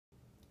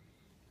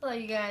Hello,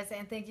 you guys,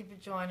 and thank you for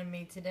joining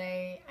me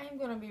today. I'm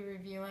going to be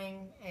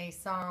reviewing a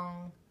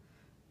song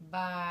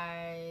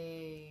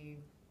by.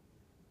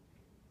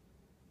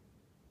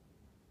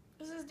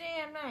 What's his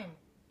damn name?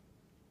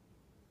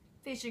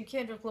 Featuring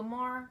Kendrick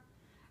Lamar.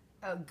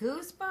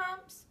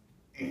 Goosebumps?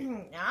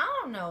 I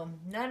don't know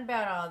nothing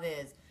about all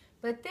this.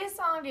 But this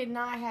song did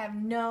not have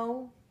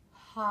no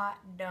hot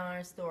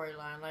darn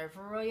storyline. Like,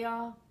 for real,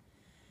 y'all.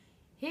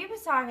 He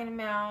was talking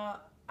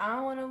about,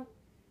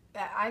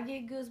 I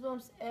get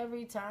goosebumps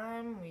every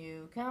time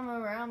you come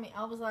around me.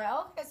 I was like,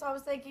 okay, so I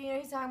was thinking,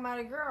 he's talking about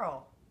a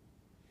girl.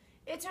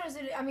 It turns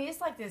into, it's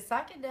like this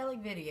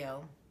psychedelic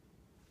video.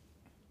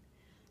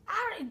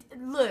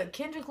 Look,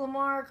 Kendrick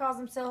Lamar calls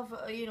himself,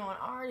 an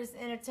artist,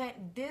 entertainer.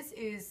 This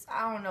is,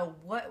 I don't know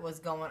what was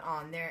going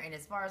on there. And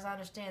as far as I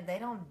understand, they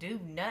don't do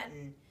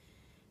nothing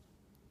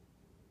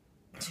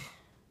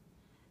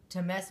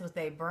to mess with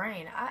their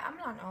brain. I'm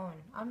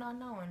not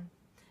knowing.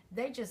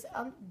 They just,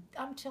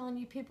 I'm telling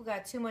you, people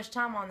got too much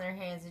time on their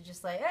hands. They're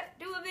just like,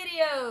 do a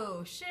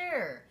video,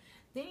 sure.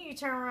 Then you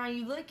turn around,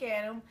 you look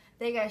at them,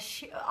 they got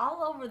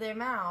all over their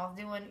mouth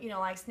doing,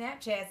 like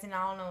Snapchats and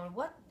I don't know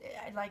what,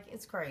 like,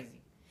 it's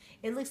crazy.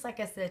 It looks like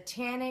a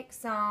satanic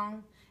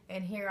song,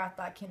 and here I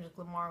thought Kendrick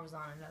Lamar was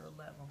on another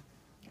level.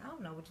 I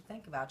don't know what you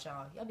think about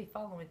y'all. Y'all be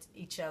following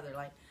each other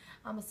like,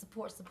 I'm a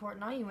support.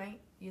 No, you ain't.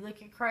 You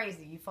looking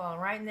crazy. You falling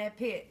right in that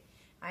pit.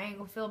 I ain't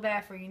gonna feel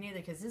bad for you neither,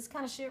 because this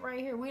kind of shit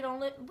right here, we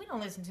don't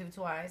listen to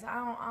twice.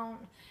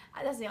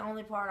 That's the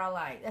only part I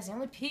like. That's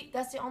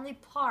the only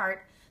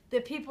part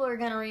that people are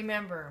gonna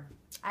remember.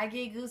 I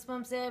get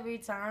goosebumps every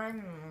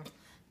time.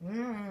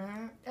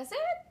 That's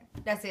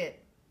it. That's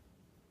it.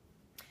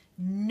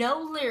 No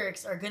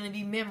lyrics are gonna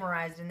be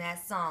memorized in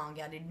that song.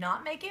 Y'all did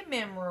not make it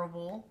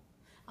memorable.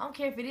 I don't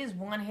care if it is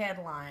one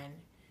headline.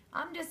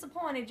 I'm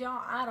disappointed,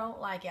 y'all. I don't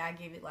like it. I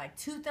give it like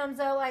 2 thumbs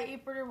up, like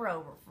Eper the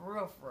Rover. For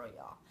real,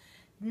 y'all.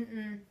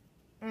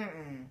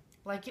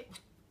 Like it.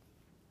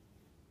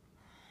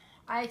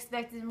 I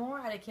expected more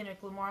out of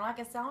Kendrick Lamar. Like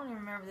I said, I don't even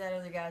remember that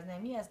other guy's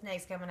name. He has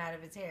snakes coming out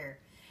of his hair.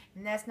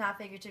 And that's not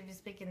figuratively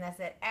speaking. That's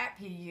that app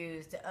he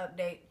used to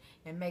update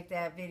and make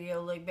that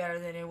video look better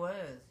than it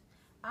was.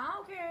 I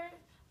don't care.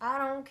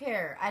 I don't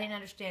care. I didn't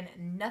understand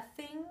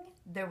nothing.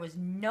 There was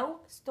no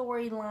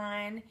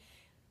storyline.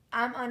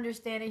 I'm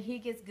understanding he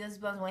gets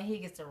goosebumps when he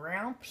gets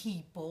around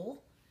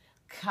people,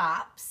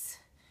 cops,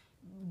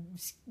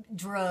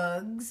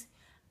 drugs,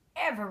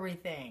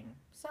 everything.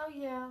 So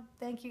yeah,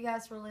 thank you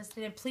guys for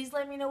listening. And please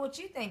let me know what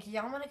you think.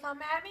 Y'all want to come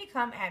at me?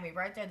 Come at me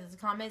right there. There's a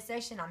comment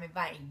section. I'm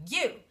inviting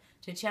you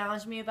to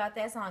challenge me about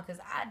that song,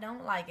 because I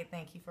don't like it.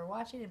 Thank you for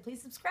watching, and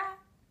please subscribe.